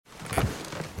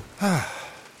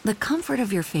The comfort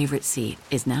of your favorite seat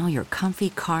is now your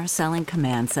comfy car selling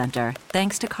command center,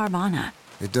 thanks to Carvana.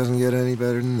 It doesn't get any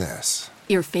better than this.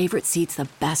 Your favorite seat's the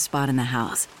best spot in the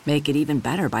house. Make it even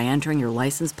better by entering your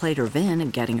license plate or VIN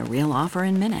and getting a real offer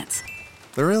in minutes.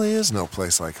 There really is no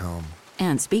place like home.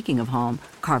 And speaking of home,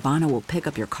 Carvana will pick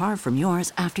up your car from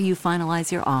yours after you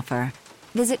finalize your offer.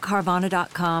 Visit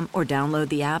Carvana.com or download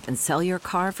the app and sell your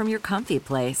car from your comfy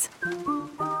place.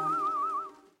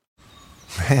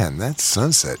 Man, that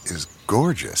sunset is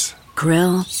gorgeous.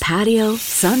 Grill, patio,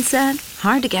 sunset.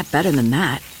 Hard to get better than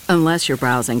that. Unless you're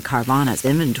browsing Carvana's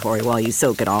inventory while you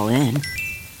soak it all in.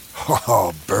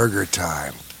 Oh, burger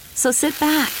time. So sit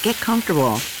back, get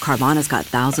comfortable. Carvana's got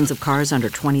thousands of cars under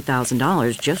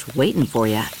 $20,000 just waiting for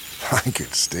you. I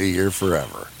could stay here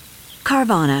forever.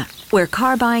 Carvana, where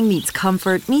car buying meets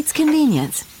comfort meets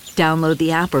convenience. Download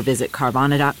the app or visit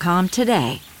Carvana.com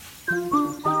today.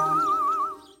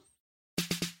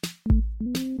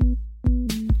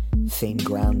 Same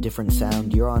ground, different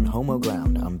sound. You're on Homo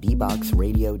Ground on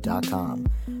BBoxRadio.com.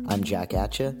 I'm Jack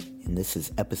Atcha, and this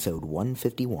is episode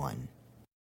 151.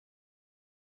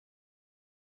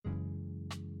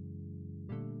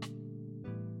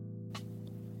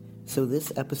 So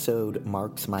this episode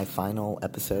marks my final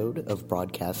episode of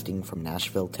broadcasting from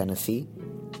Nashville, Tennessee.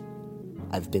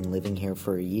 I've been living here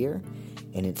for a year,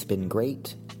 and it's been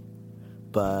great.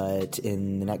 But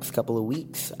in the next couple of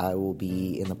weeks, I will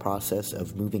be in the process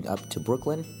of moving up to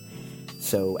Brooklyn.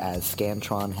 So as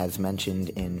Scantron has mentioned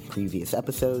in previous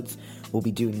episodes, we'll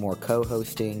be doing more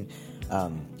co-hosting.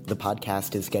 The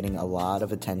podcast is getting a lot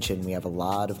of attention. We have a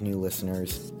lot of new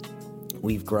listeners.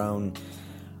 We've grown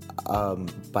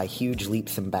by huge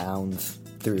leaps and bounds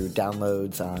through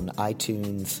downloads on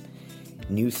iTunes,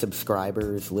 new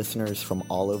subscribers, listeners from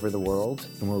all over the world,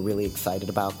 and we're really excited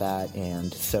about that.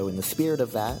 And so in the spirit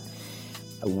of that,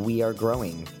 we are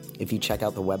growing. If you check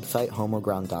out the website,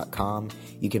 homoground.com,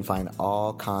 you can find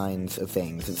all kinds of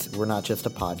things. We're not just a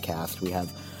podcast. We have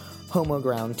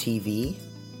Homoground TV,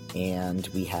 and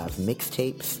we have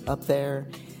mixtapes up there.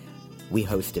 We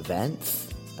host events.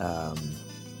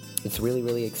 It's really,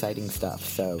 really exciting stuff.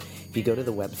 So if you go to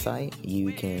the website,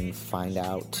 you can find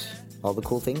out all the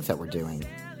cool things that we're doing.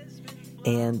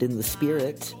 And in the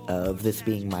spirit of this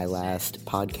being my last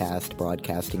podcast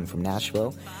broadcasting from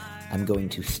Nashville, I'm going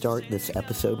to start this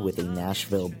episode with a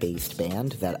Nashville-based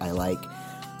band that I like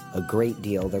a great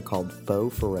deal. They're called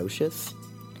Faux Ferocious,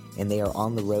 and they are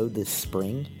on the road this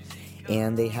spring.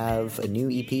 And they have a new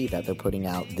EP that they're putting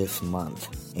out this month.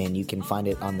 And you can find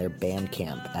it on their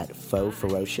Bandcamp at Faux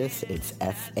Ferocious. It's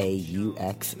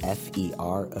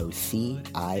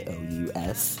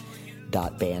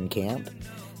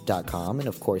FAUXFEROCIOUS.bandcamp.com. And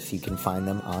of course, you can find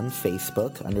them on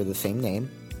Facebook under the same name.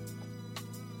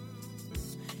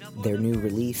 Their new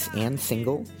release and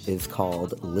single is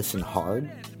called Listen Hard.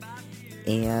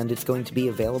 And it's going to be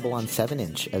available on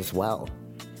 7-inch as well.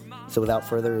 So without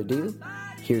further ado,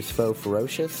 here's Faux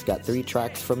Ferocious. Got 3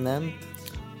 tracks from them.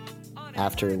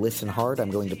 After Listen Hard, I'm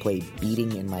going to play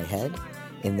Beating in My Head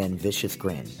and then Vicious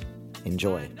Grin.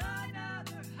 Enjoy.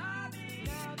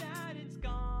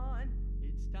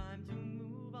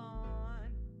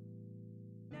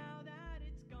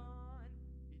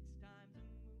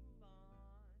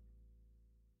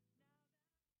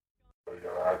 You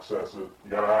gotta access it.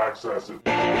 You gotta access it.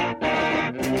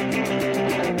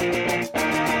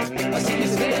 I see you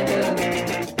standing.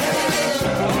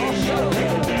 Oh, show.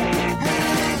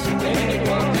 Baby,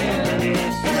 come in.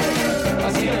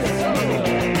 I see you so.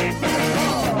 I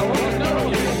wanna know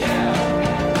you,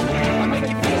 yeah. I make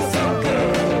you feel so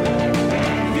good.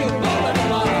 You feel all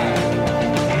alive.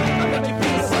 I make you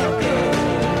feel so good.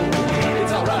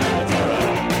 It's alright, it's alright.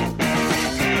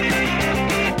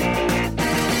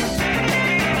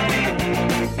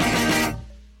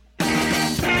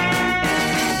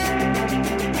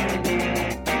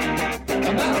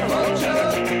 I'm out of culture.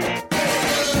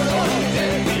 Oh,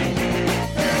 yeah.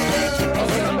 Oh,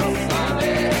 summer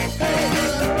Sunday.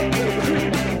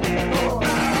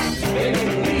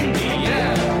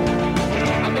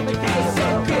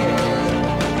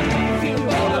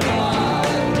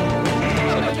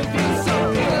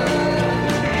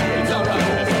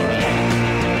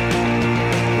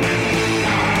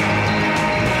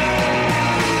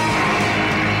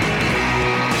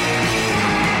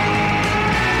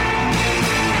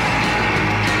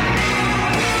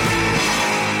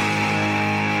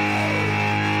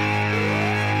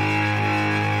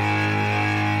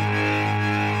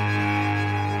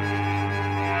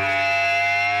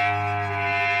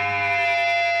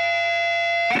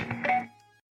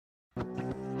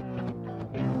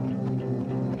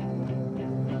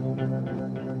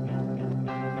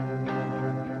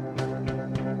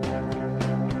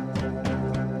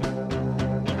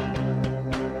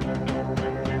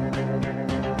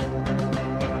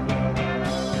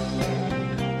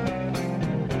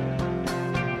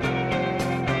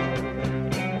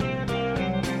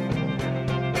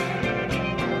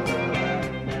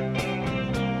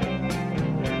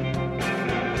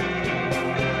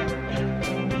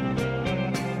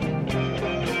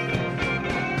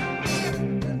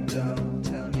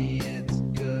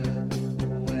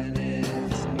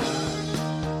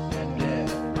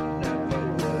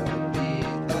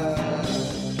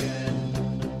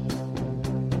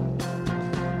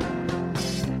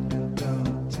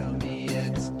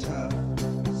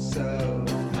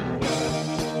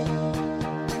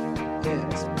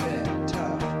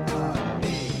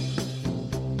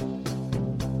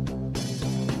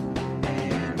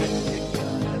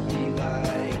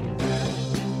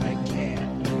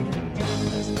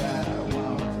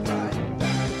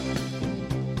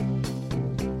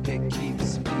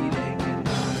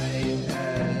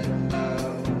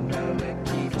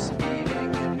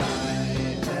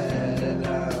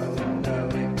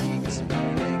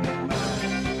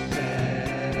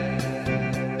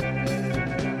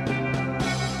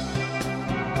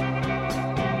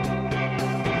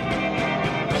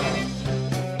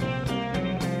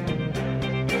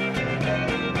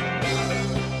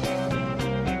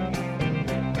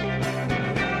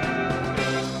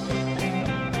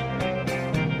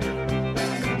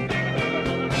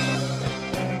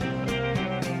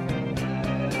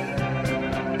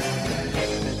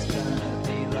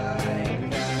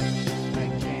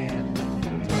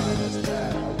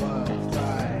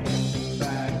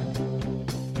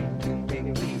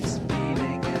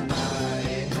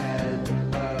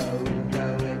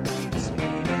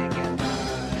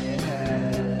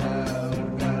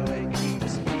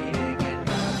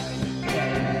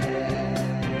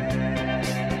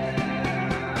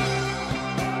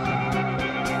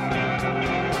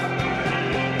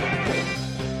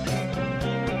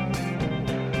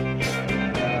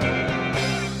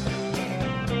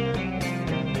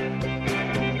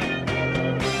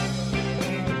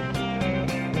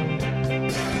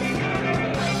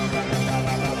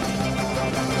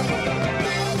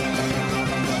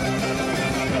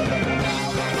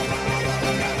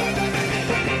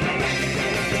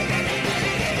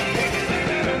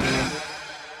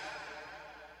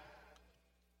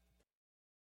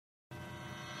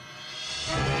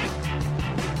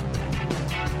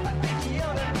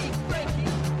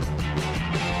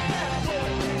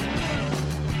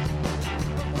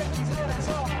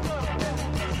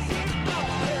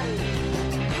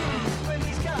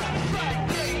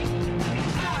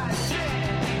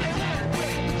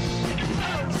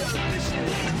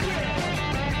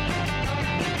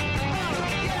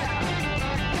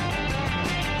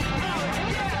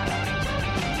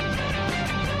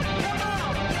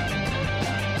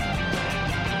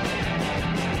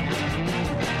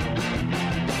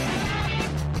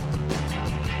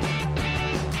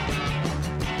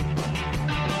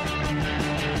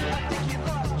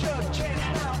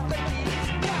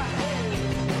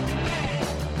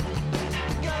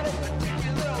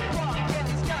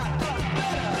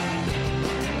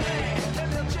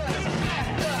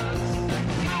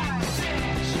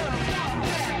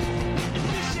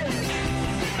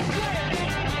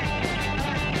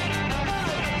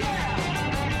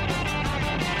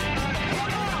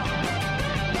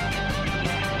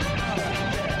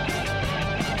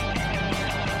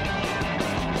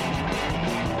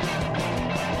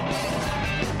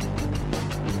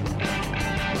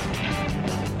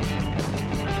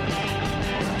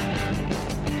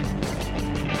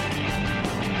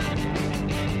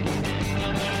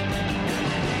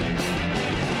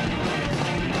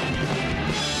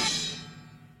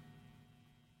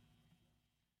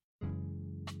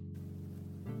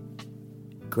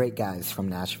 Great guys from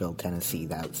Nashville, Tennessee.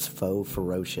 That's Faux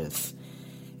Ferocious.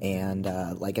 And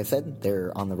like I said,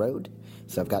 they're on the road.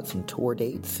 So I've got some tour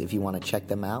dates. If you want to check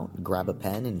them out, grab a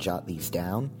pen and jot these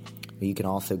down. You can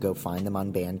also go find them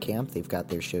on Bandcamp. They've got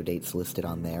their show dates listed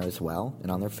on there as well, and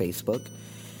on their Facebook.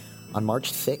 On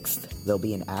March 6th, they'll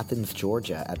be in Athens,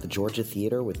 Georgia at the Georgia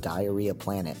Theater with Diarrhea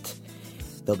Planet.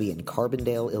 They'll be in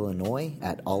Carbondale, Illinois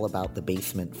at All About the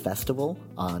Basement Festival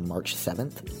on March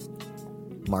 7th.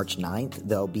 March 9th,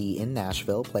 they'll be in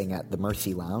Nashville playing at the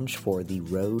Mercy Lounge for the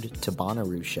Road to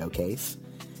Bonnaroo Showcase.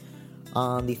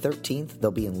 On the 13th,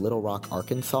 they'll be in Little Rock,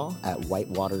 Arkansas at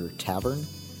Whitewater Tavern.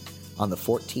 On the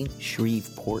 14th,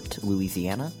 Shreveport,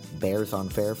 Louisiana, Bears on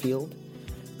Fairfield.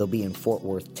 They'll be in Fort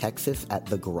Worth, Texas at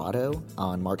The Grotto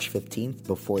on March 15th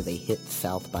before they hit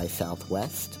South by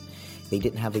Southwest. They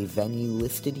didn't have a venue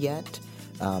listed yet,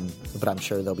 but I'm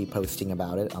sure they'll be posting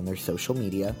about it on their social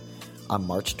media. On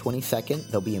March 22nd,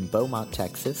 they'll be in Beaumont,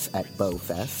 Texas at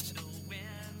BowFest.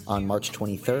 On March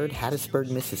 23rd, Hattiesburg,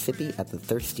 Mississippi at the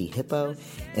Thirsty Hippo.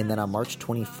 And then on March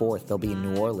 24th, they'll be in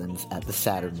New Orleans at the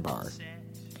Saturn Bar.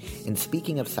 And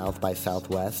speaking of South by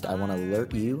Southwest, I want to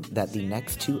alert you that the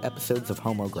next 2 episodes of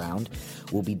Homo Ground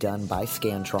will be done by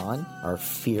Scantron, our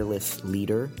fearless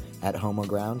leader at Homo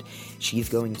Ground. She's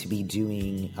going to be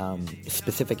doing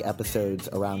specific episodes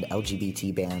around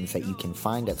LGBT bands that you can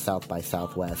find at South by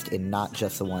Southwest, and not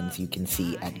just the ones you can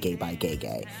see at Gay by Gay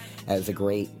Gay. As a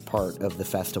great part of the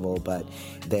festival, but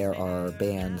there are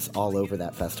bands all over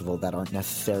that festival that aren't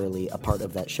necessarily a part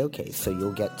of that showcase, so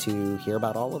you'll get to hear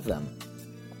about all of them.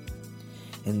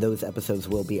 And those episodes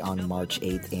will be on March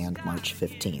 8th and March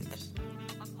 15th.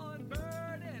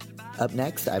 Up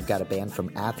next, I've got a band from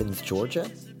Athens, Georgia.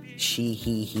 She,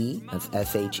 He, that's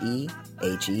S-H-E-H-E-H-E.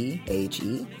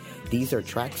 These are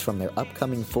tracks from their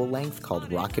upcoming full-length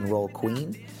called Rock and Roll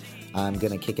Queen. I'm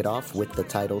going to kick it off with the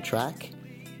title track,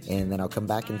 and then I'll come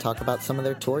back and talk about some of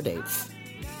their tour dates.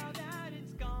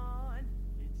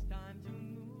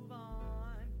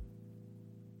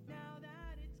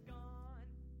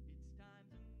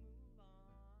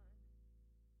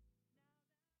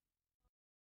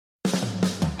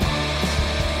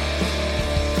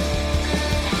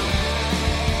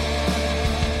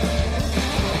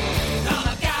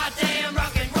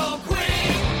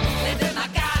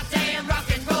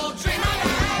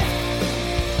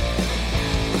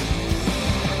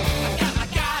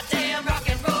 Damn rock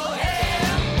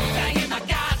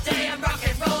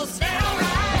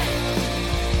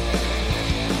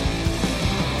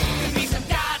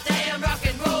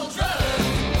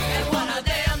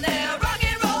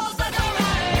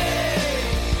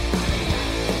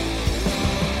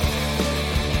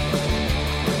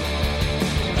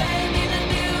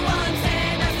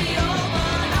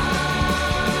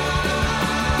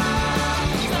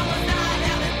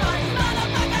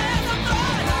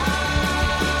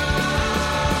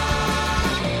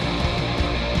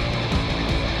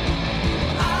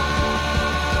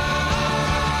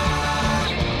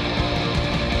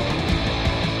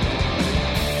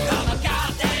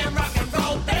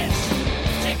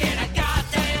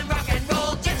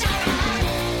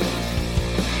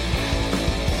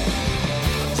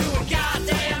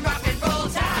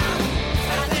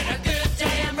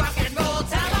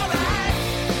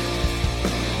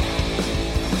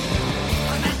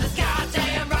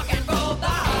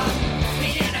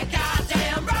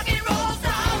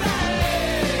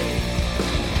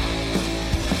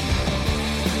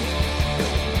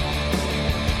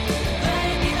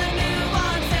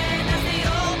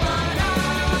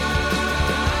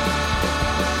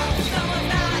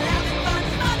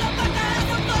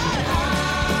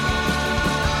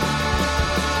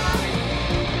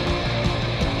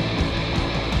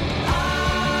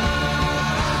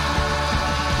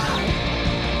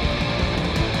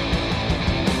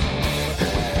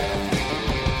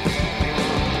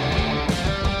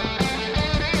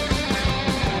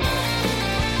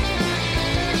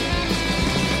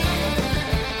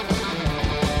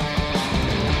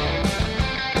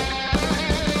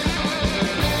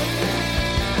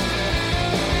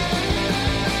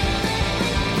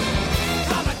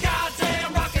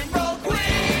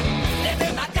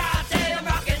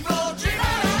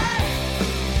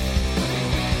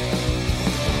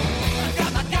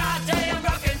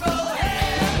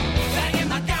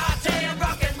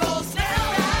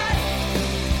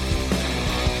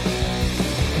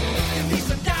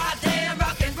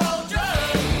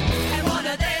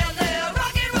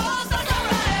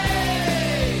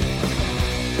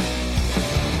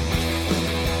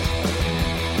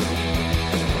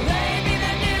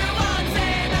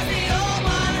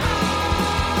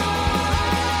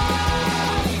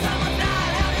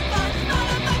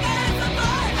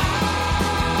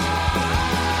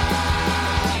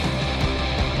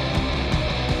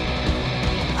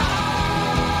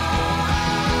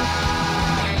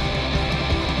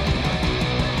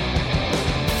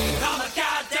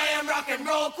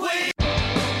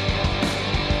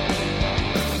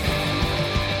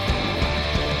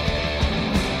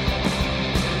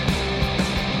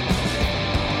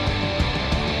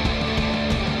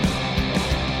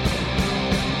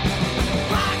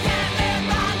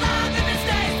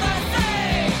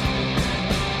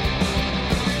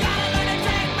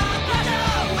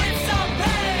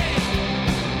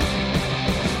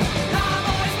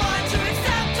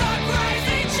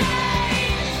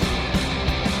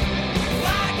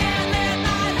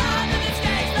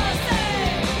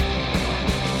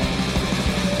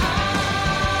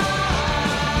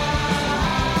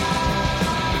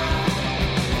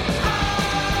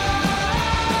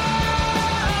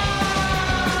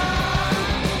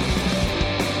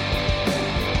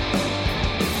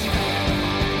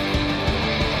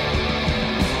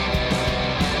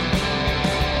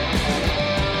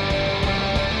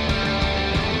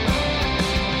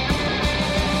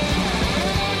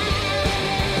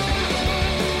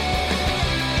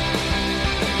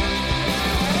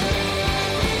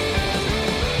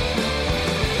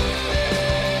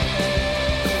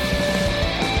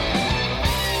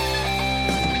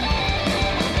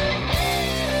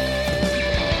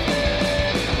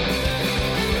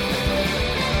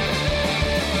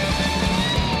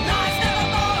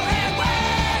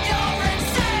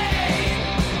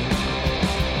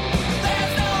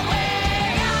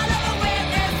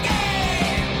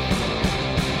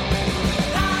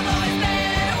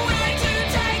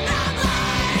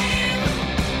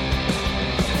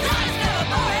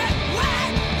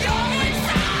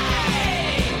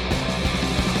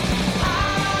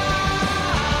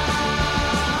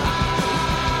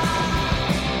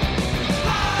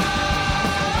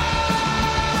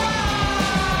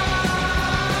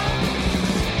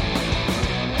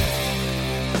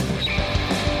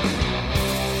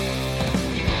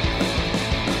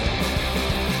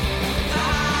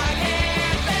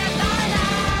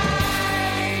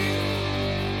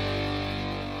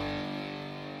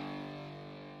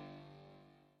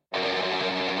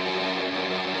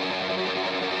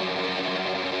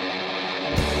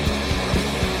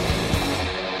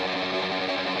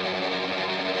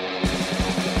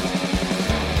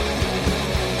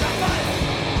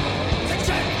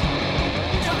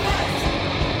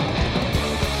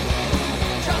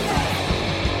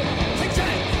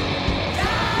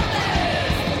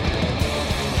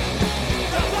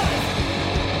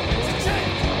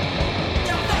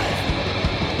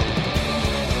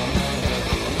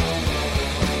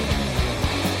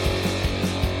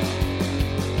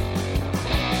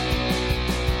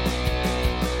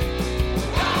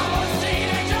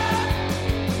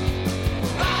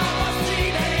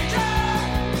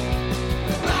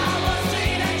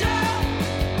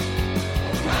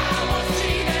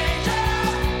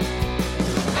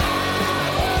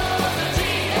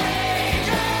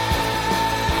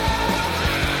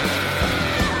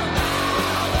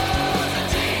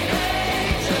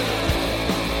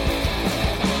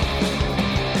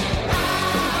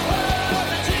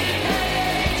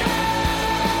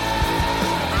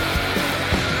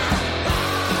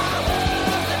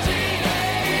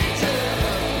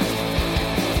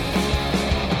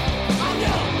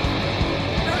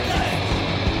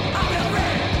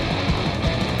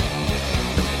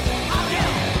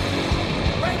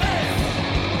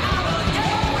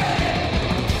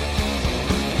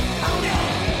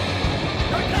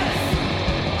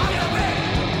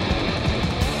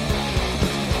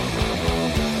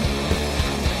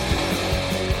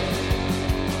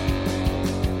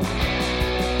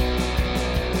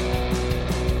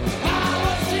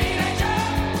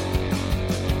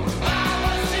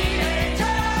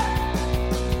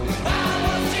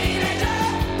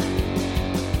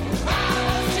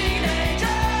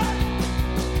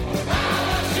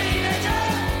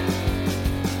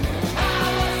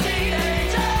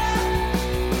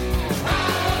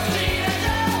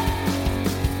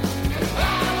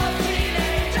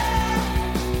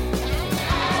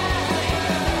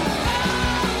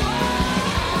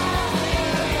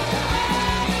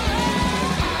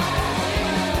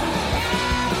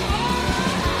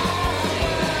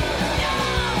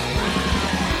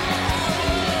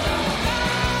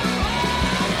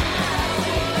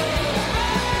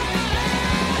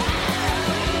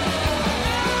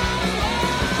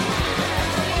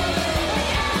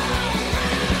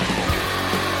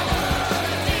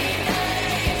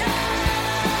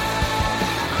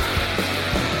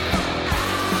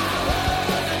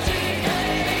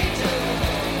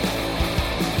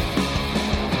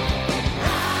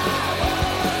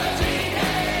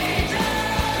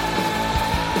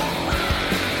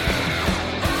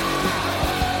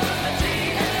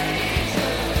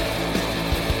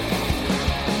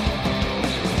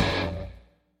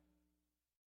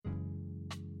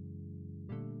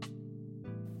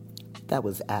That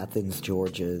was Athens,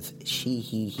 Georgia's She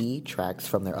He He, tracks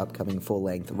from their upcoming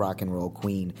full-length Rock and Roll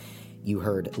Queen. You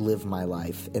heard Live My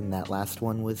Life, and that last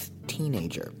one was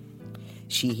Teenager.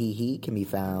 She He He can be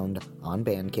found on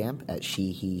Bandcamp at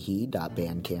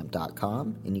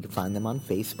shehehe.bandcamp.com, and you can find them on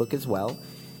Facebook as well.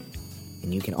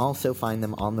 And you can also find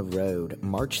them on the road,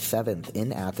 March 7th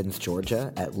in Athens,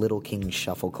 Georgia at Little King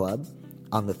Shuffle Club.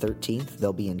 On the 13th,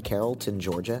 they'll be in Carrollton,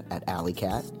 Georgia at Alley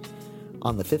Cat.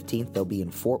 On the 15th, they'll be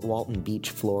in Fort Walton Beach,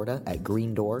 Florida at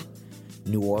Green Door.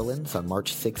 New Orleans on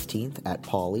March 16th at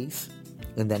Paulie's.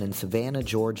 And then in Savannah,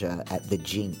 Georgia at The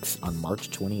Jinx on March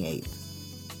 28th.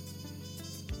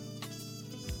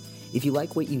 If you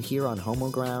like what you hear on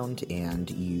Homoground and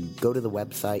you go to the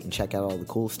website and check out all the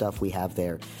cool stuff we have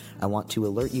there, I want to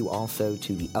alert you also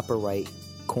to the upper right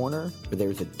corner where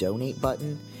there's a donate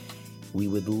button. We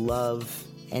would love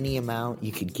any amount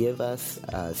you could give us.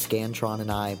 Scantron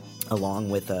and I, along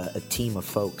with a team of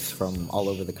folks from all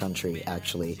over the country,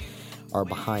 actually, are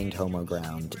behind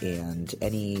Homoground, and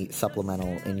any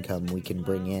supplemental income we can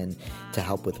bring in to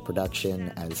help with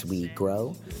production as we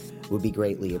grow would be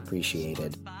greatly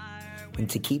appreciated. And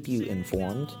to keep you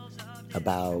informed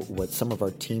about what some of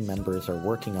our team members are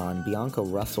working on, Bianca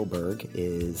Russellberg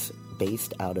is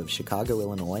based out of Chicago,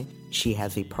 Illinois. She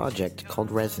has a project called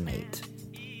Resonate.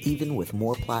 Even with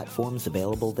more platforms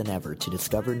available than ever to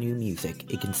discover new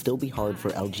music, it can still be hard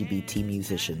for LGBT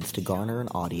musicians to garner an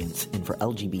audience and for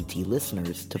LGBT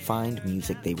listeners to find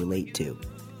music they relate to.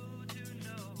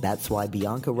 That's why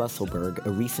Bianca Russellberg, a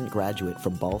recent graduate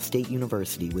from Ball State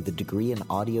University with a degree in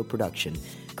audio production,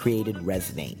 created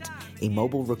Resonate, a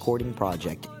mobile recording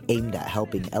project aimed at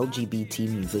helping LGBT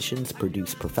musicians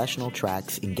produce professional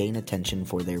tracks and gain attention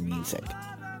for their music.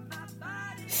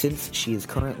 Since she is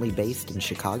currently based in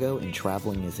Chicago and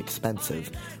traveling is expensive,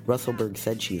 Russellberg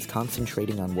said she is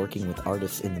concentrating on working with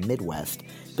artists in the Midwest,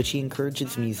 but she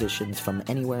encourages musicians from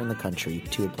anywhere in the country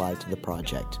to apply to the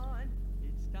project.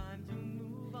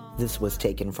 This was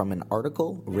taken from an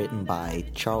article written by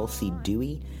Charles C.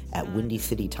 Dewey at Windy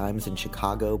City Times in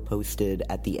Chicago, posted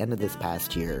at the end of this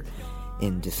past year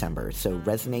in December. So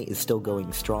Resonate is still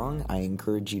going strong. I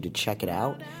encourage you to check it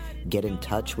out. Get in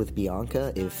touch with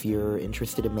Bianca if you're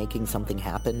interested in making something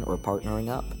happen or partnering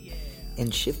up.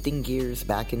 And shifting gears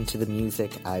back into the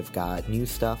music, I've got new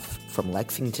stuff from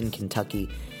Lexington, Kentucky.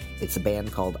 It's a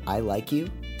band called I Like You,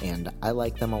 and I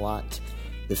like them a lot.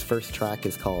 This first track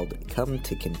is called Come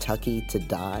to Kentucky to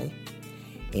Die.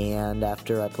 And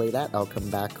after I play that, I'll come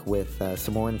back with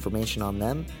some more information on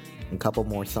them, a couple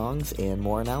more songs, and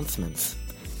more announcements.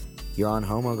 You're on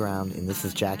Homoground, and this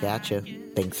is Jack Atcha.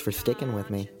 Thanks for sticking with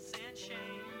me.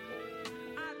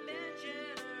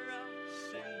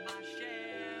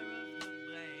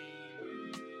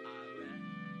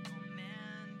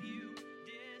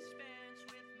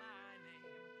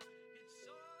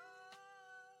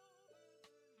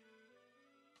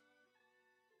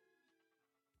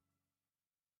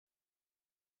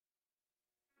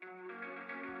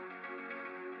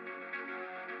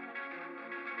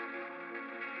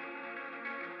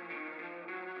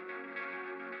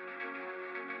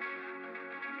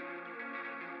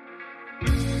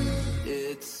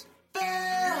 It's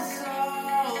been so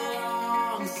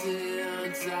long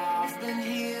since I've been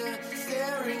here,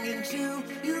 staring into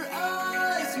your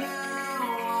eyes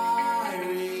now. I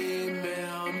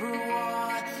remember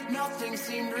why nothing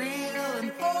seemed real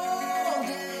and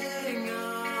holding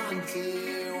on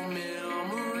to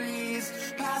memories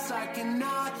past I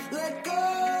cannot let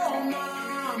go.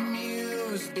 My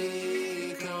muse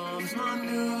becomes my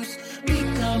noose,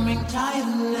 becoming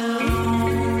tired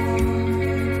now.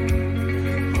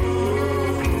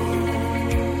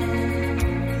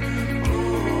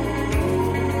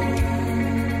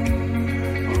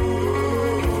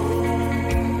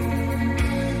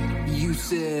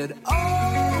 Said,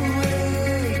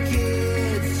 only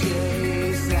kids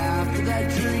chase after their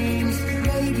dreams.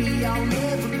 Maybe I'll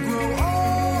never grow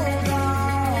old.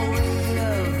 I'll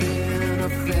live in a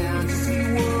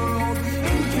fantasy world.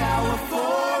 In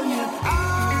California,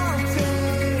 I'll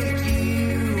take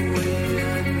you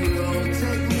and you'll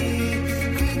take me.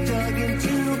 Feet dug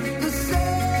into the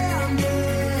sand.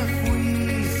 If we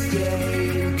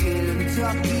stay in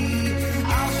Kentucky,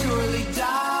 I'll surely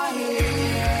die here.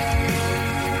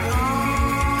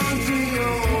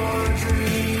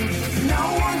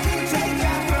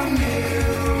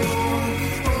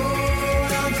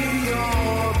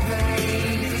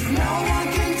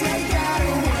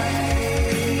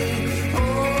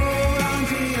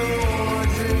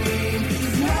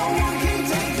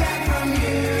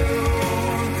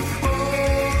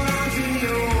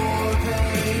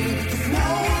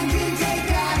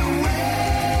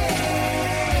 Away.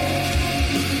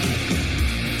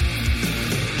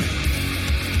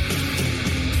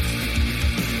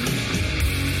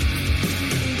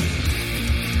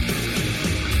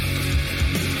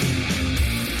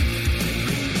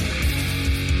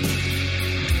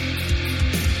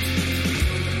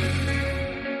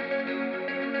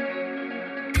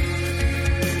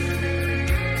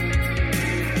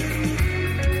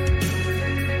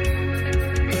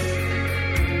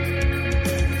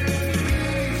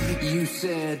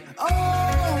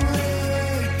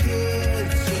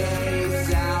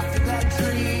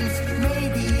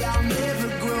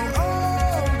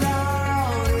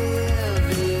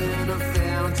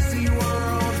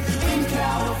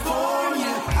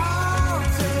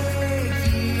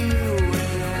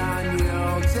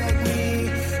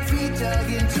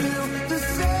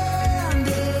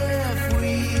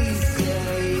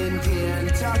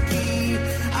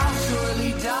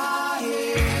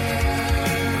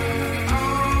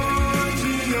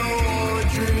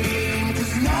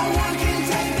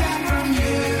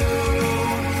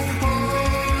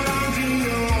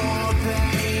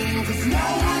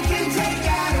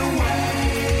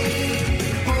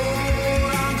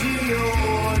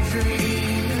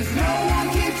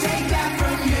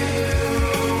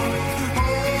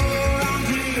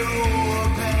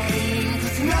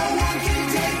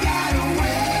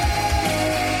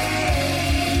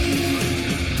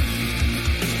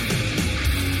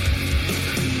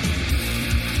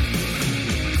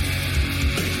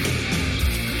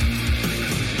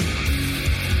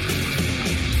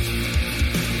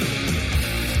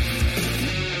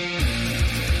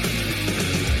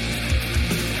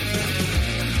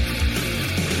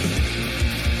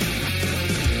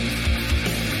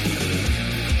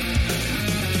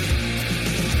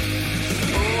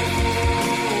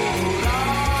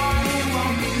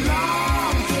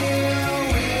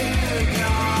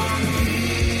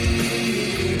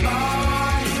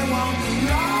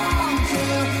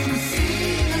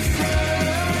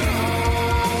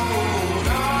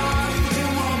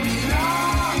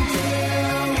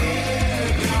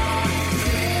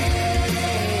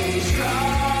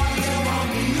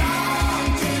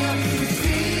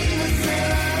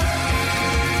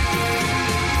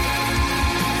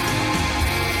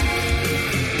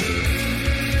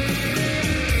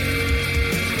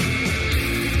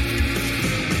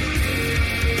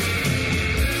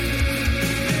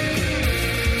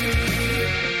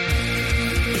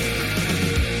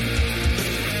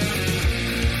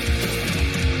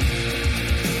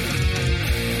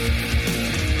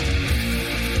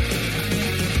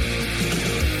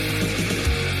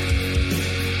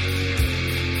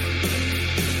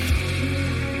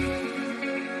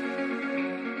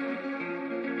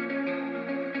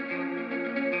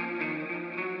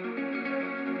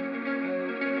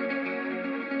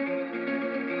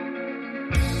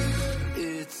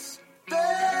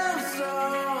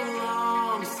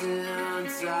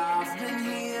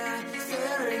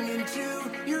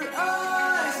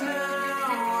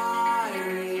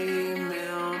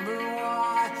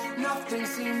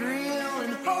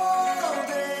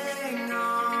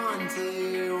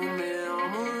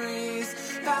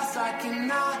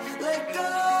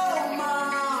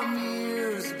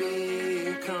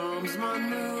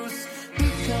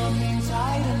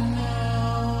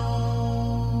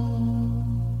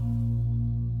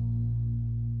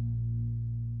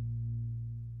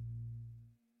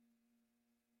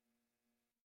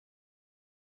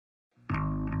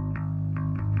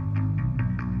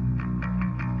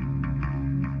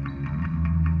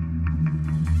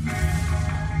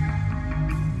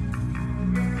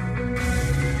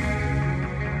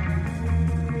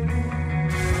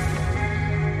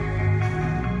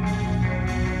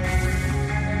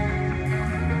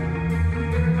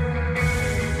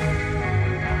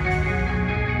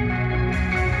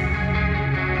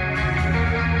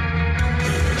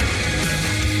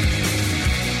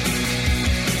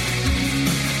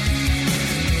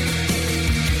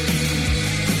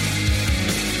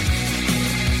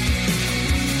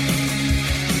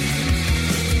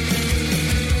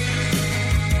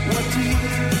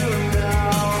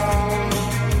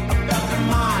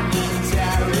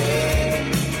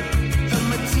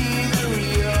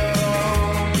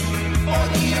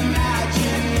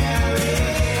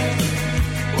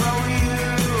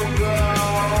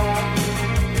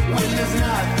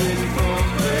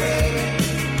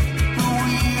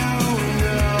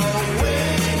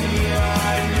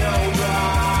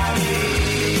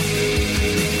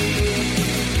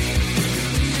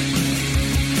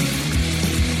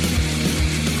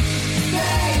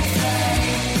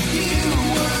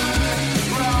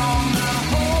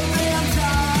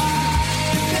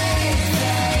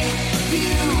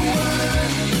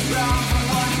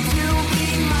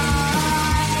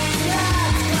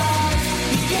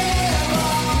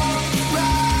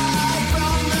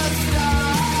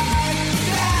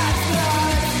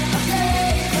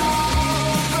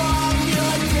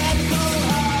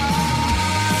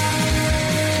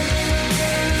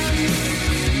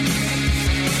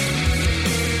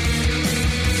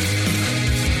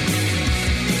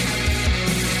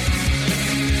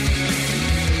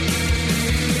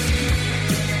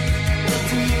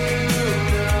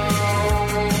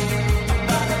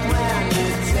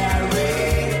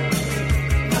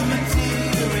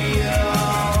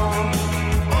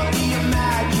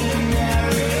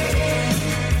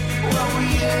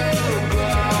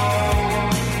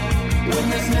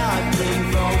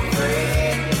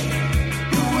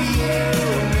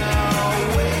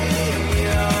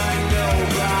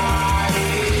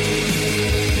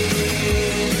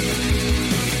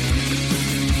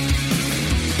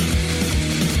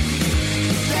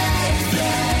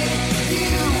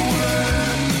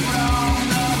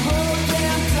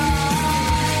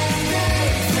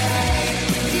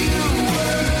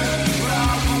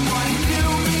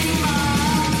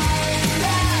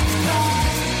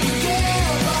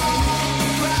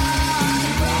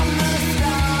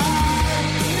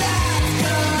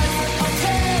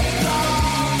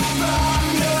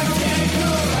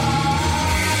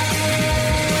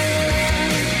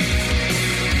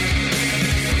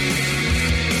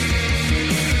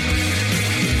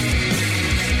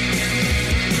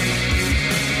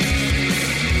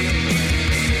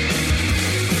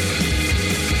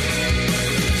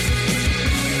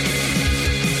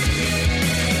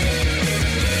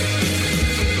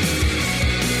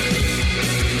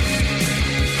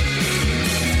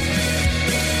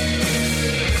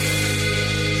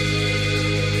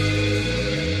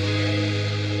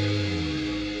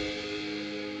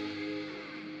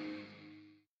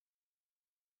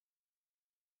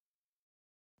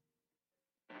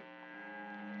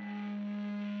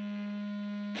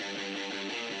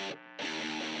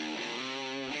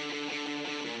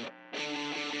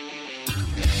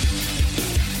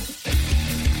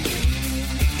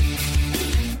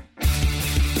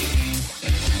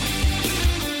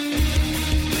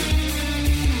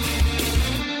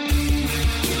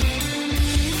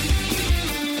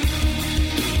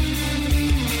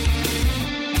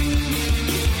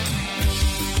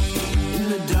 In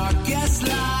the darkest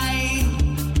light,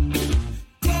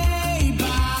 day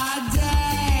by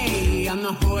day, on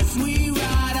the horse we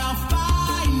ride, I'll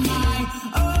find my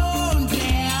own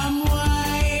damn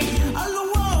way.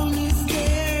 Alone is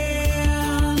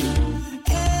stand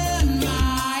in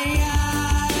my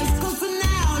eyes, closer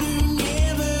now to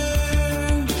never.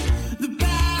 The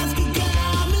past could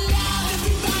come alive.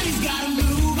 Everybody's gotta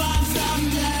move on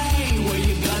someday. Where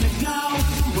you gonna go?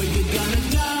 Where you gonna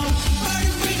go?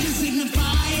 Burning bridges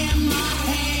signifying my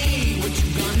hate. What you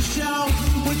gonna show?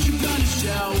 What you gonna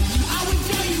show? I would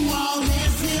tell you all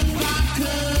this if I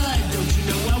could. Don't you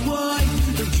know I would?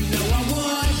 Don't you know I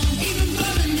would? Even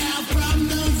further now from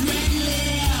those red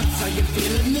lips. Are you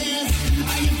feeling this?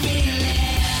 Are you feeling me?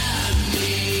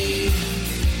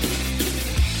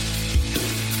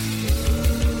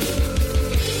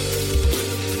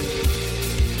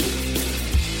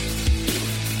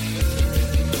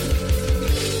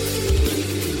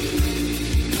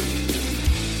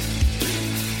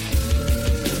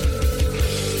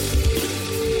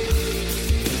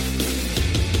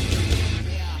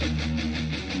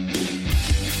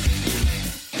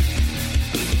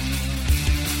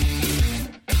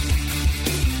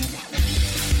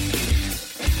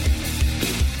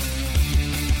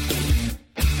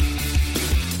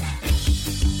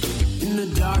 In the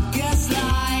darkest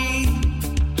light,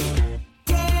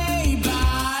 day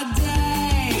by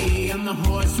day, on the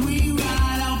horse we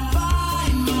ride, I'll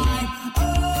find my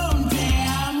own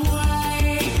damn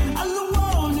way.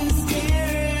 Alone is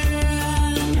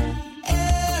staring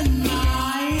in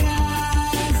my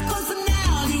eyes, closer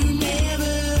now to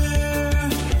never.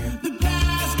 The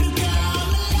past could come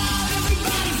alive.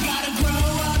 Everybody's gotta grow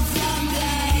up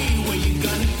someday. Where you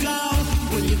gonna go?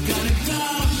 Where you gonna go?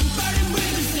 Burning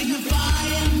bridges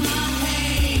signifying my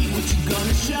hate. What you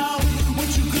gonna show? What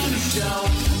you gonna show?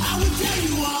 I would tell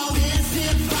you all this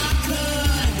if I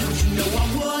could. Don't you know I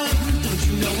would? Don't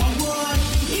you know I would?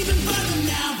 Even further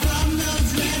now from those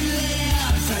red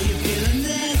lips. Are you feeling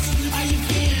this? Are you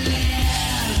feeling me?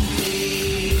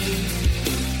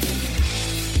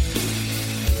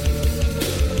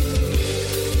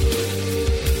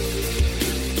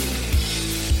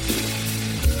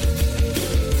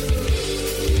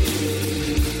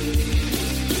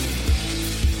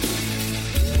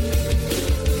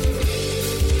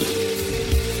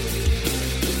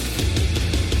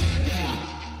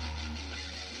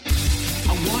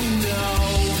 I wanna know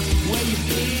where you've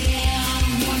been.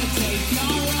 Wanna take your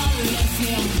all less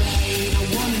in vain. I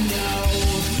wanna know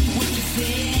what you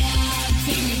said.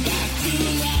 Take me back to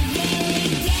that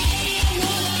very day. I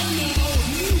wanna know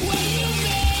where you've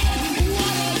been.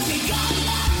 Wanna take all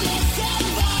of this in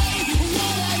vain.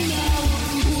 Wanna know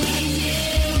where you've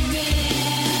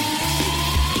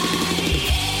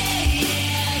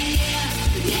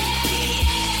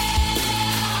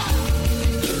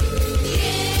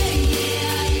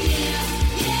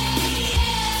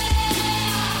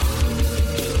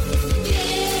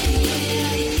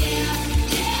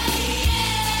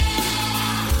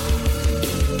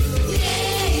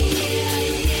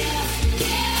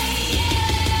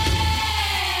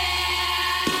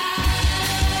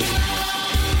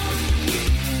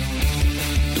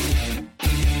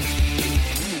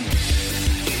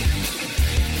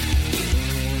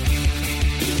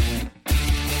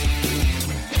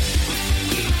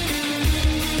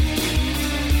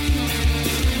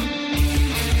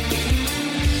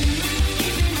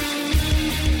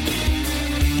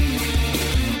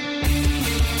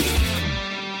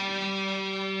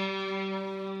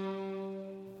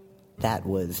That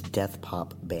was death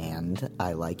pop band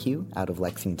I Like You out of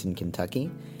Lexington,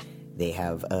 Kentucky. They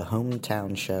have a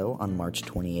hometown show on March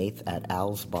 28th at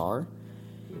Al's Bar.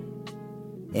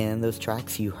 And those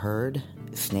tracks you heard,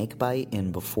 Snakebite,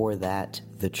 and before that,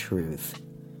 The Truth.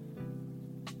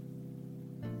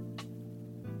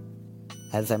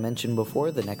 As I mentioned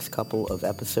before, the next couple of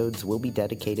episodes will be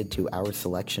dedicated to our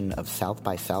selection of South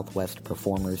by Southwest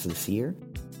performers this year.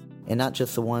 And not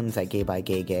just the ones at Gay by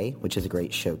Gay Gay, which is a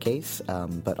great showcase,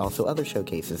 but also other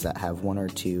showcases that have one or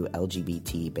two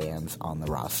LGBT bands on the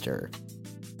roster.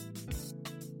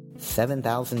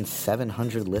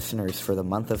 7,700 listeners for the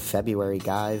month of February,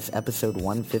 guys. Episode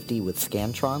 150 with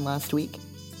Scantron last week.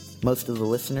 Most of the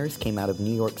listeners came out of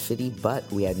New York City, but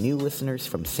we had new listeners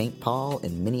from St. Paul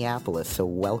and Minneapolis, so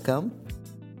welcome.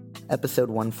 Episode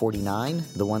 149,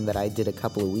 the one that I did a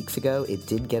couple of weeks ago, it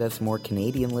did get us more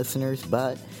Canadian listeners,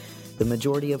 but the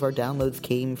majority of our downloads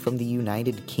came from the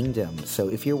United Kingdom. So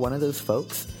if you're one of those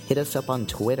folks, hit us up on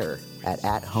Twitter at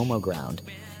 @HomoGround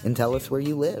and tell us where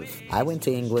you live. I went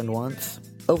to England once.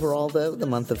 Overall, though, the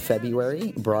month of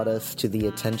February brought us to the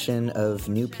attention of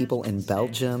new people in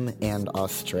Belgium and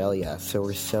Australia. So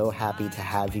we're so happy to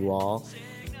have you all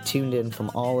tuned in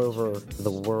from all over the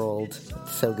world.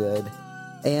 It's so good.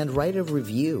 And write a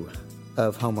review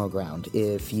of Homo Ground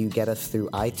if you get us through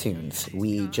iTunes.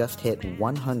 We just hit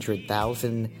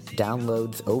 100,000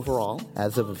 downloads overall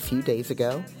as of a few days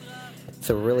ago. It's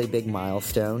a really big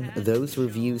milestone. Those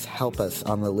reviews help us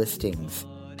on the listings.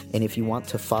 And if you want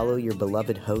to follow your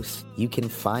beloved hosts, you can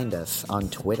find us on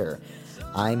Twitter.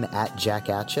 I'm at Jack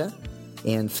Atcha,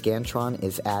 and Scantron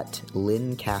is at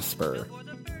Lynn Casper.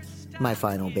 My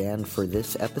final band for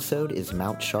this episode is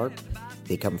Mount Sharp.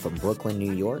 They come from Brooklyn,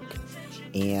 New York,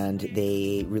 and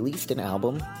they released an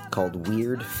album called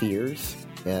Weird Fears.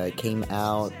 It came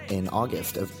out in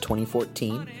August of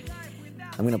 2014.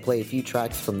 I'm going to play a few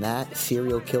tracks from that: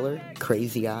 Serial Killer,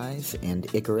 Crazy Eyes, and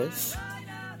Icarus.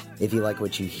 If you like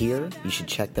what you hear, you should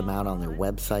check them out on their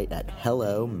website at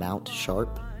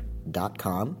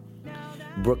hellomountSharp.com.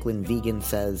 Brooklyn Vegan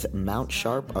says Mount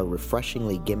Sharp are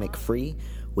refreshingly gimmick-free,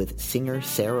 with singer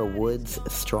Sarah Wood's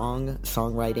strong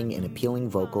songwriting and appealing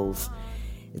vocals.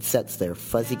 It sets their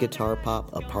fuzzy guitar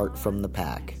pop apart from the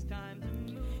pack.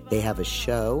 They have a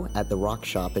show at the Rock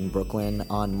Shop in Brooklyn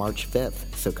on March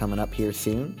 5th, so coming up here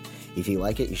soon. If you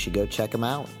like it, you should go check them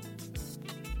out.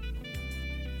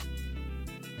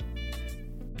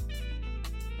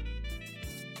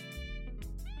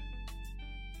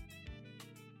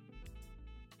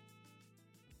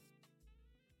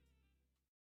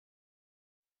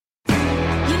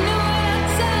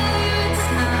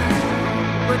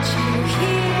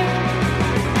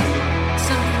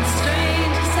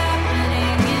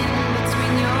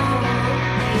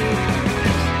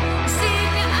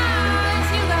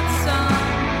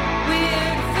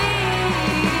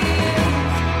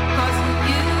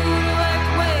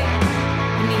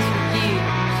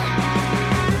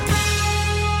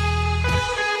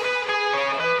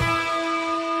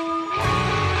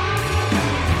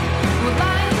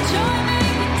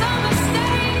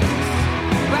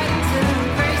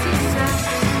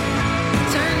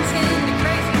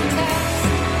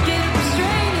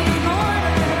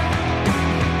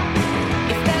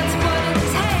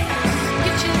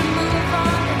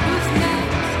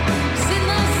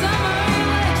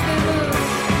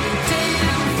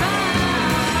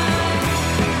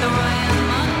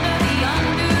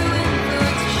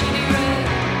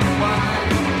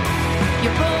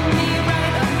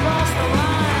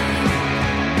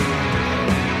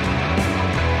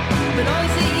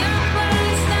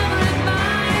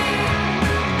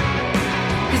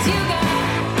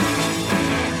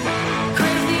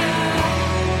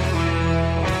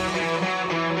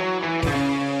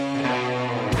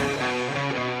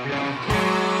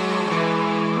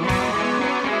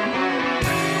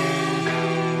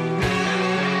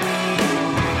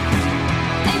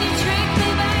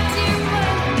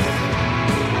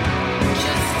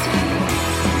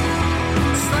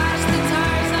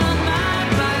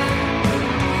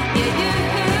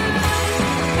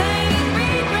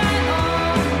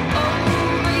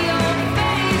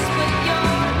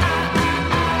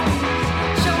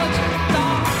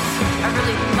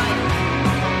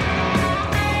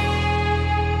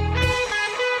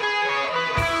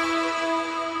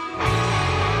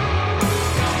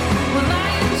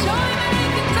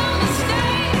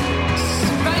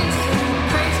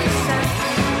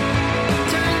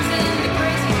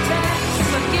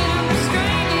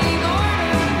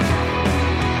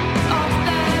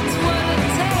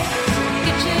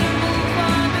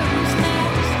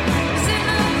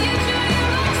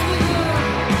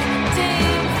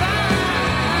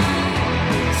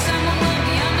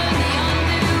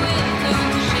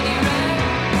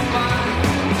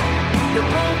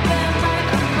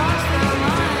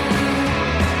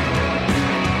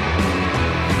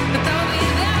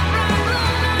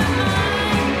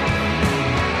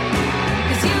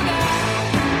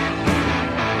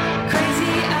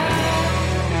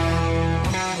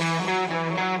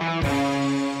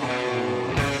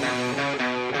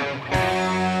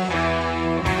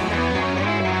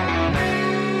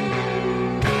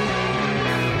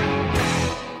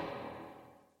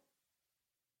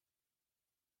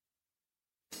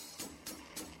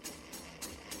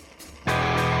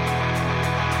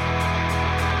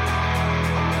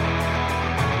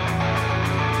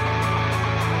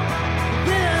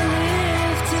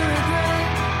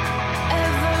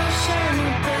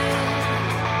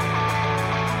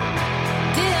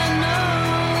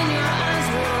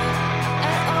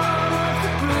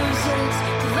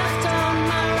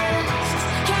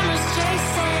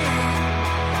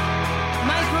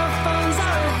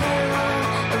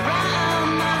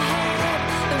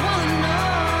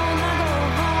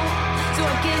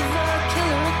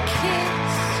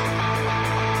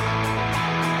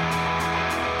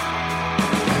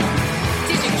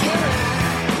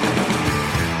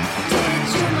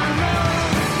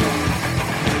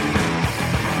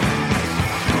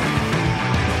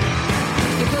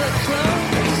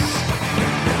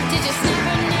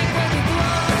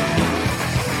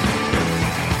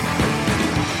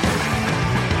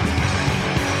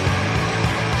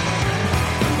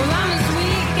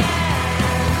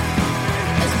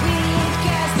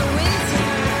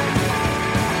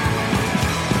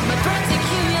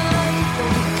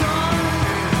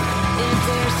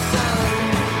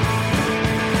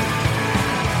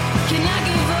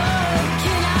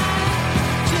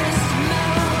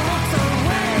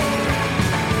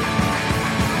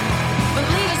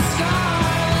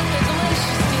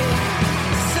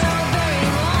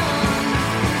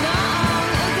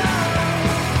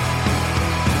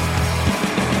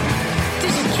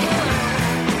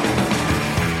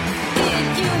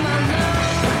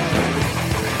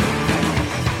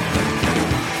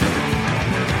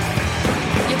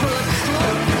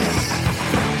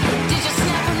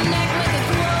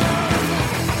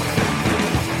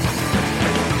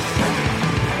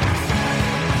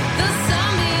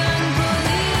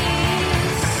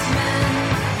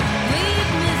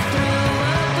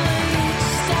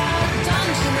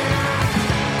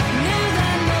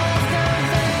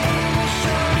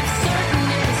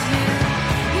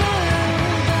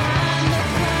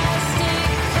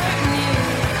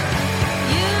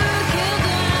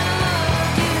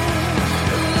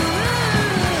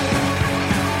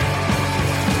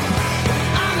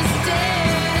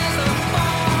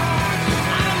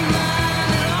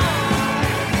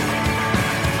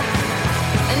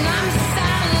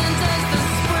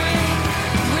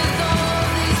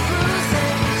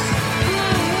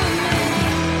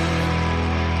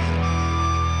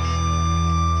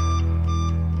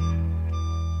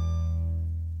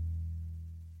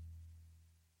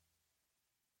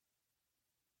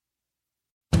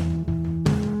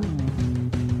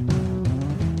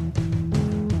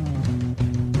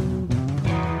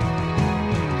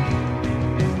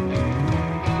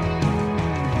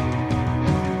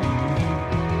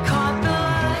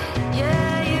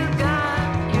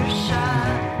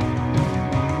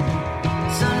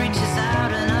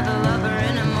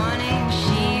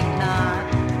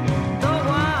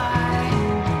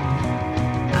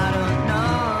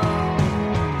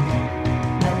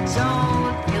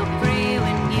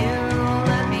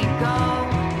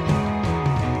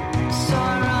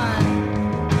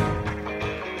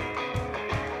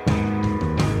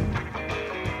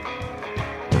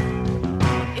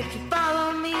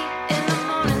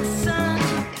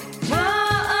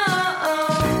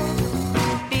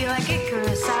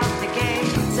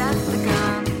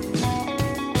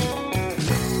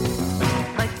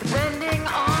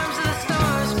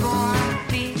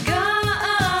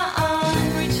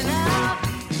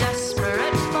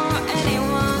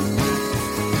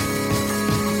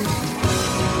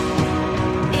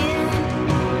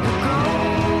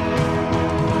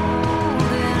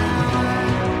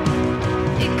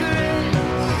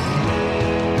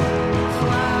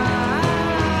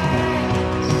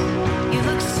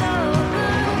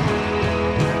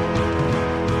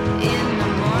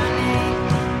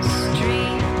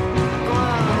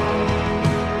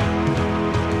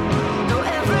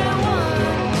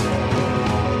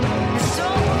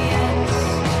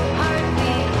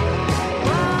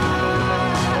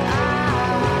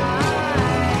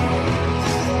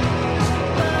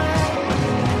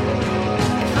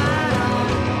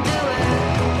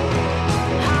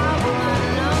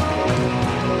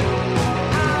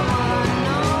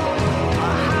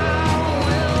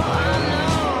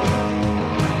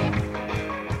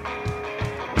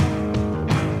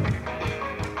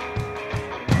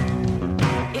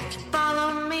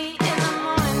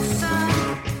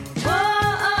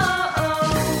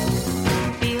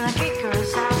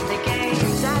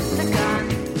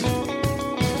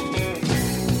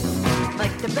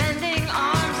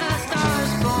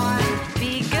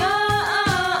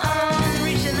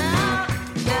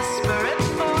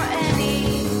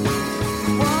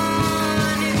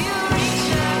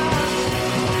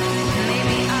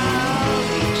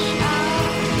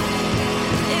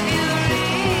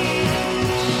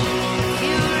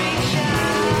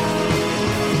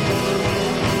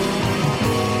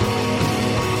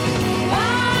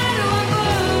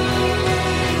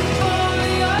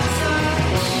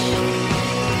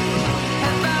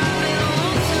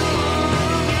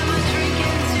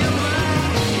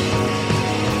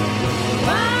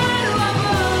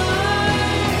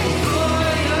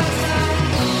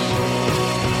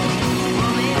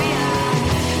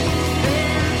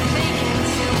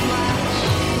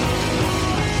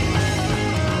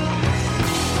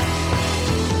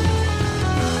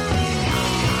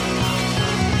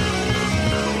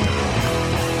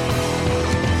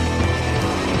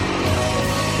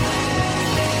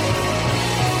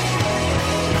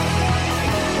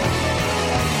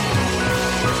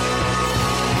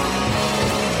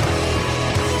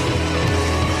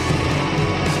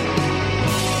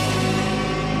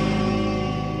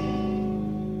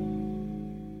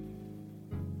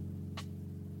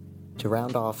 To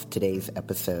round off today's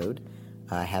episode,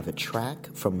 I have a track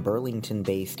from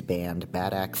Burlington-based band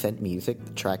Bad Accent Music.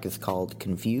 The track is called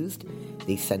Confused.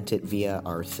 They sent it via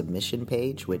our submission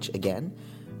page, which, again,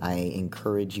 I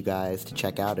encourage you guys to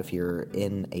check out if you're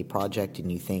in a project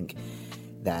and you think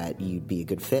that you'd be a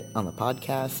good fit on the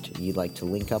podcast, you'd like to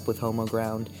link up with Homo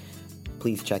Ground,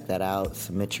 please check that out,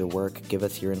 submit your work, give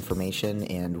us your information,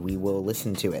 and we will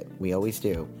listen to it. We always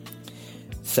do.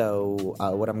 So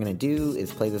what I'm going to do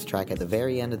is play this track at the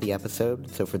very end of the episode.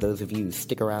 So for those of you who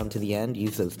stick around to the end,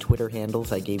 use those Twitter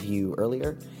handles I gave you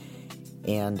earlier,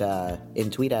 and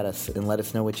tweet at us and let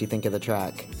us know what you think of the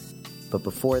track. But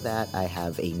before that, I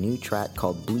have a new track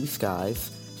called Blue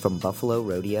Skies from Buffalo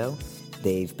Rodeo.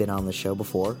 They've been on the show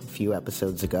before, a few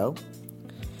episodes ago.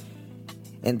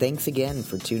 And thanks again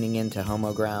for tuning in to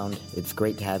Homo Ground. It's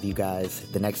great to have you guys.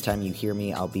 The next time you hear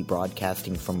me, I'll be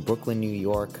broadcasting from Brooklyn, New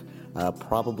York,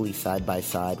 probably side by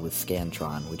side with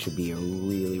Scantron, which would be a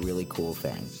really, really cool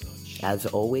thing. As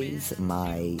always,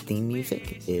 my theme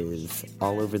music is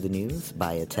All Over the News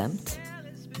by Attempt.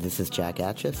 This is Jack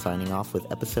Atcha signing off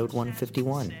with episode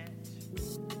 151.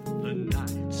 The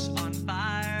night's on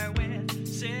fire with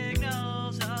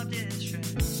signals of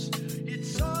distress.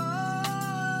 It's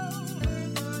all over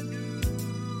the news.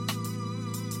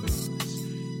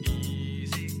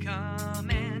 Easy come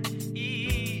and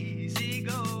easy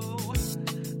go.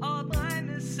 All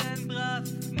blindness and bluff,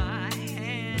 my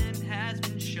hand has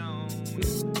been shown.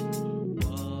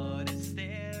 What is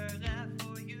there left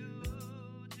for you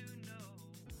to know?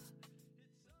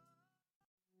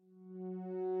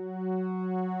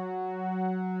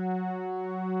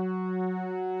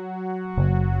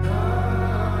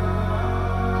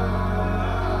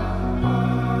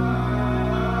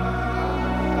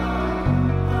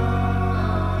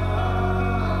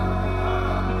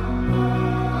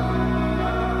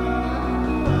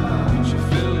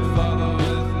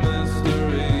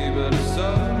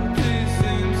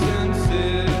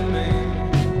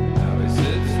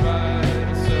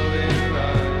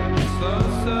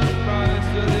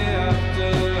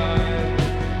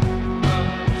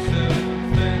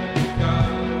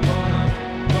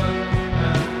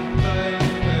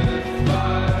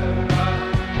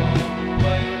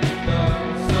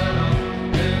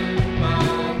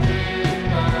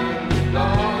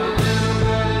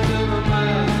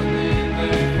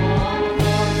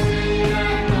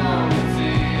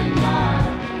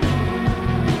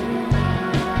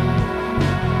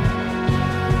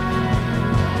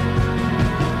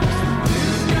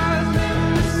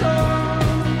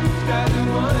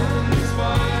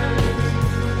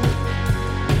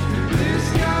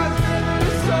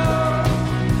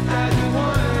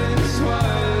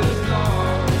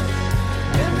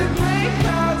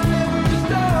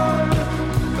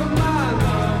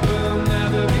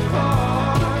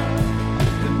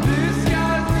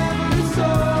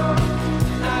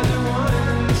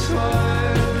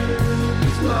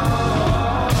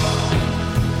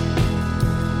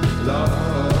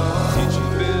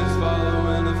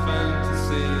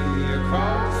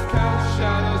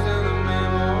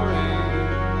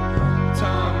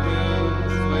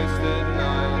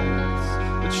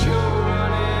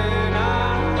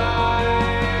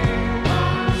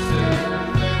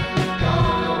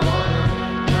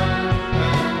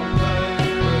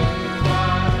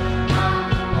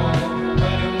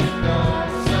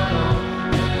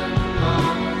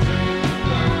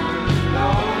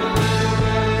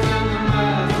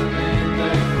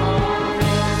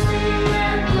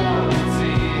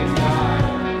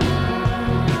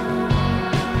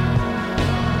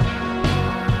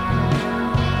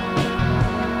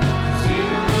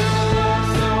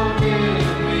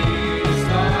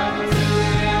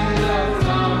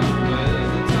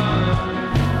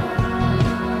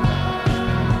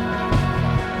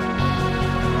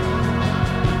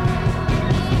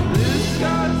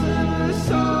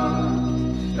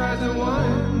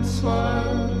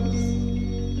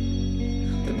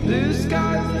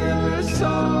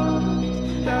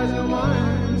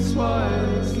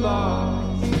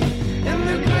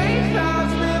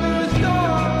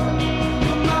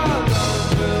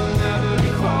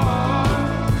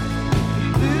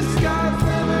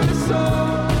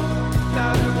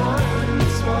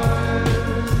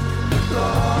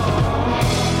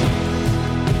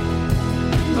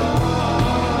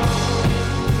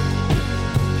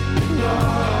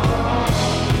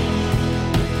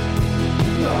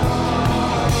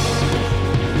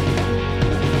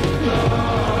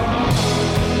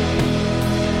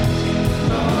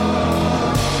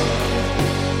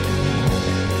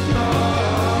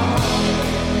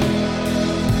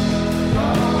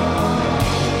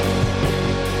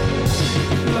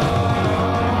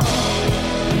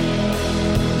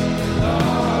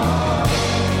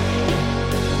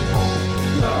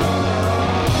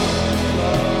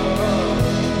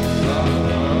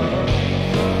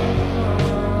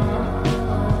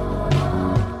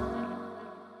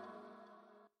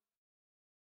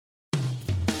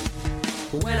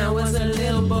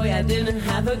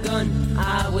 have a gun.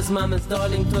 I was mama's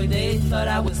darling toy, they thought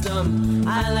I was dumb.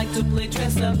 I like to play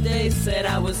dress up, they said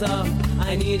I was off.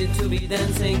 I needed to be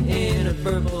dancing in a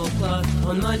purple cloth.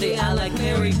 On Monday I like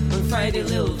Mary, on Friday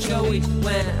little Joey.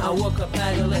 When I woke up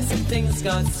adolescent, things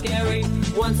got scary.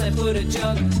 Once I put a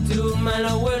jug to my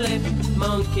lower lip,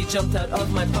 monkey jumped out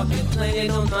of my pocket, landed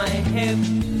on my hip.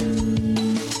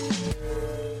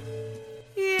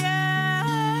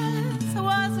 Yes, I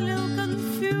was a little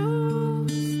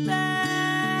confused then.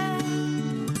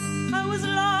 I was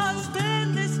lost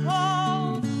in this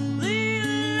holy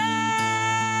land.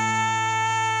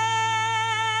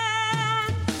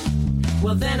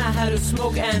 Well, then I had a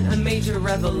smoke and a major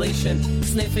revelation.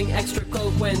 Sniffing extra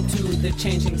coke, went to the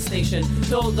changing station.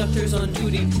 Told doctors on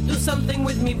duty, do something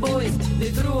with me, boys. They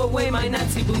threw away my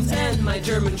Nazi boots and my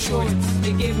German shorts.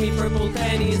 They gave me purple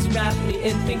panties, wrapped me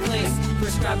in pink lace.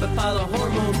 Prescribed a pile of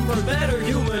hormones for a better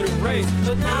human race.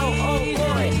 But now, oh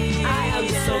boy, I am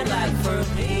so glad for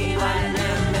who I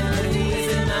am and who is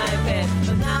in my bed.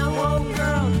 But now, oh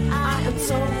girl, I am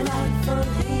so glad for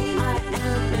who I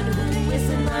am and who is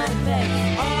in my bed.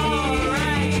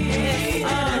 Alright, it's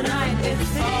alright,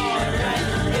 it's alright,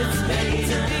 it's meant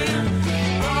to be.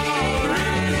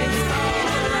 Alright, it's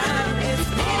alright, it's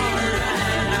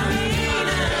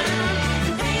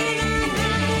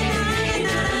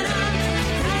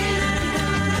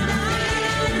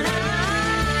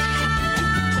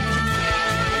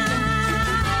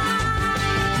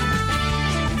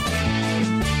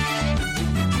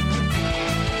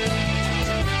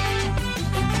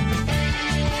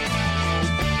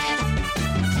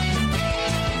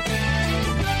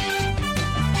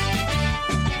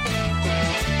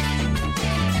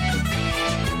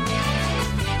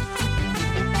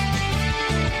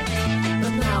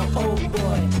But now, oh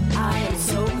boy, I am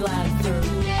so glad for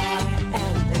who I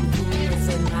am and who is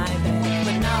in my bed.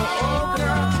 But now, oh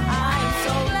girl, I am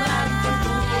so glad for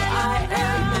who I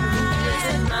am and who is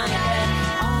in my bed.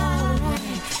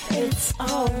 Alright, it's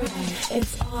alright,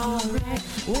 it's alright,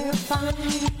 we're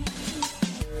fine.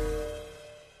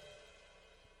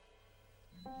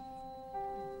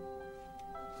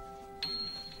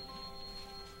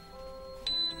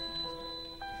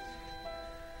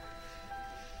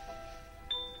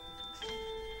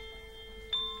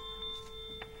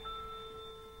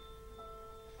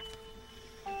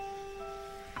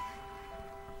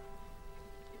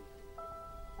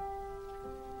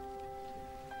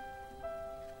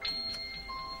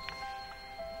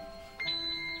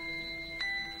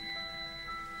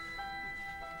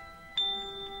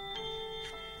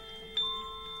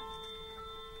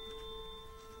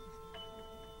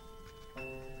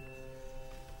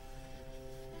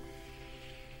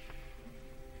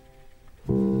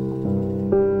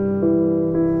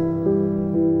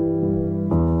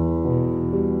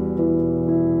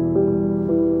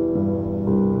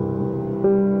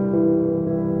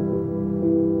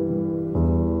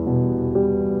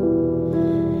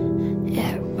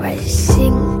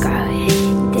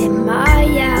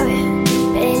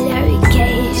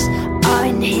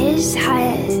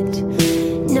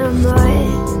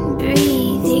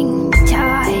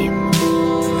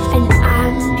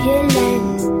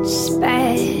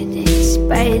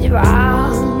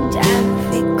 Round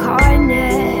every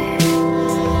corner,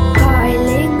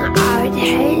 calling out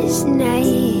his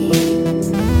name.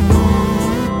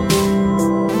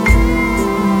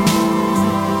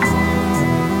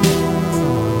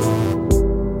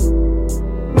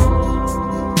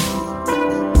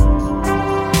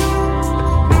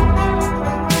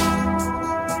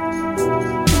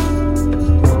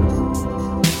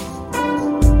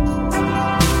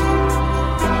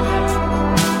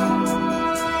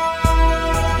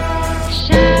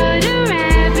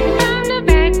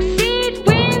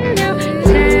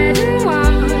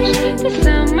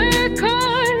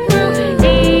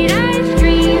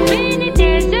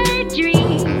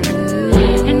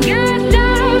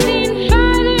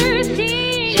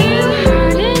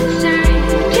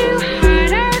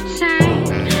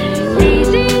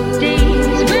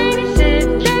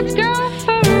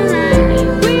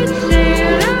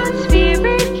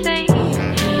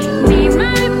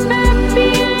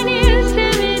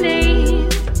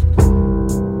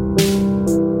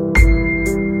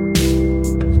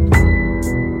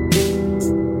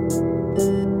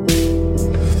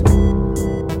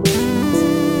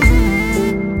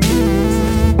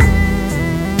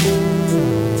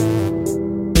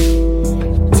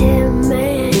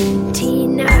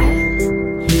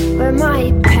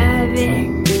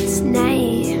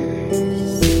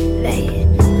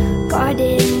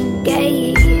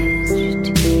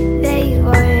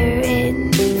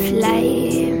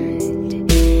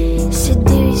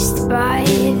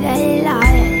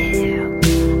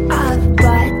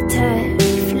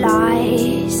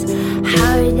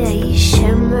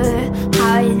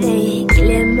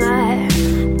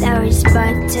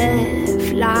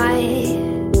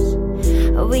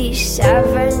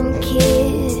 7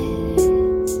 kids.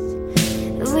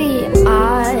 We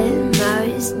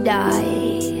almost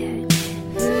died,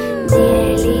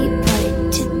 nearly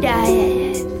put to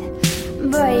death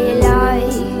by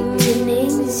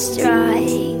lightning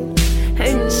strike.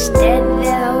 Instead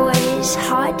there was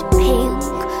hot pink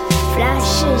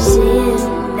flashes in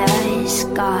the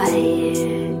sky.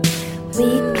 We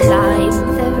climbed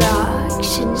the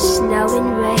rocks in snow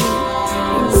and rain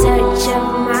in search of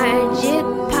magic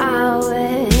power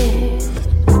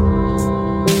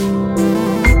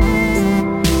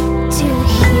to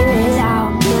heal our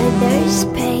mother's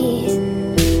pain.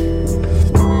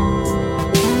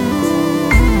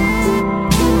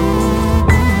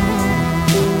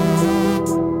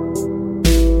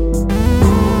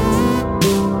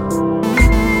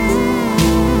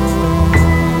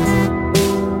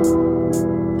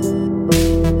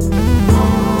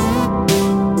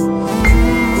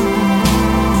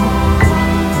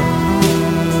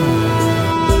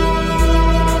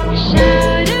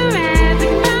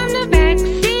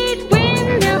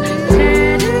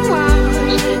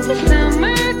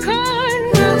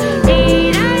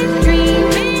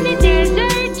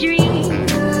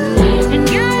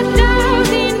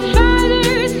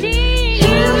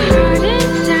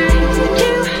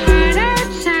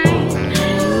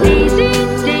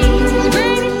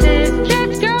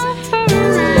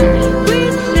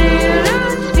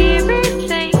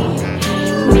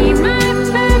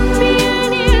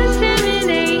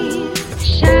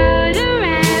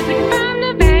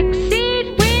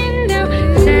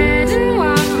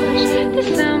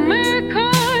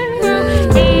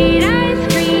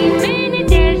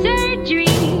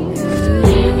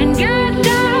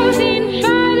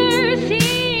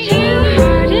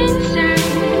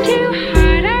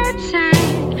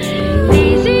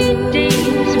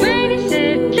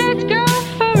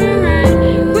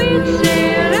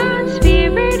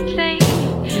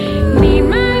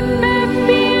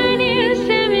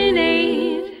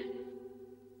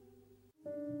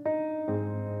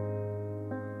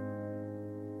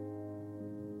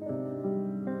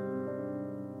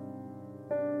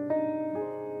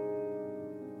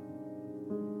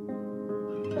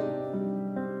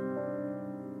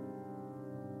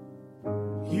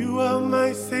 You are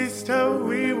my sister,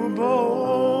 we were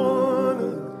born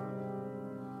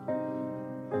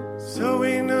so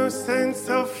innocent,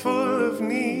 so full of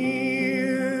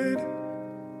need.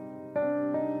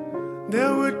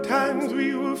 There were times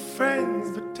we were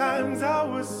friends, but times I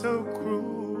was so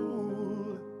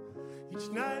cruel. Each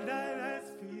night I'd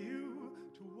ask for you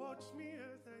to watch me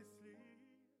as I sleep.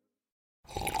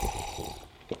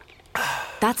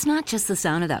 That's not just the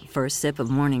sound of that first sip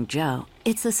of Morning Joe.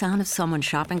 It's the sound of someone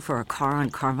shopping for a car on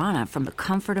Carvana from the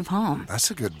comfort of home. That's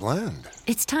a good blend.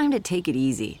 It's time to take it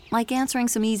easy, like answering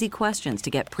some easy questions to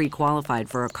get pre-qualified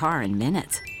for a car in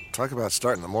minutes. Talk about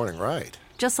starting the morning right.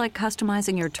 Just like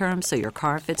customizing your terms so your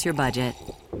car fits your budget.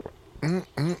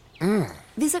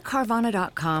 Visit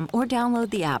Carvana.com or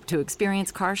download the app to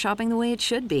experience car shopping the way it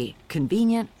should be.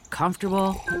 Convenient,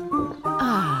 comfortable.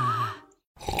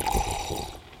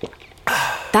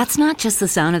 That's not just the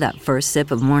sound of that first sip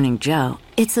of Morning Joe.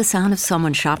 It's the sound of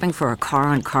someone shopping for a car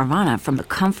on Carvana from the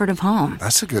comfort of home.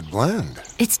 That's a good blend.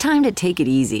 It's time to take it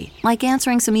easy, like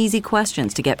answering some easy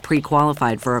questions to get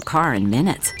pre-qualified for a car in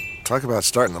minutes. Talk about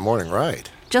starting the morning right.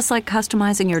 Just like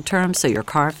customizing your terms so your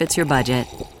car fits your budget.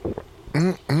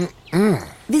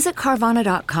 Visit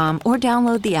Carvana.com or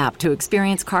download the app to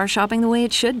experience car shopping the way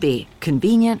it should be.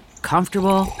 Convenient,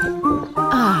 comfortable.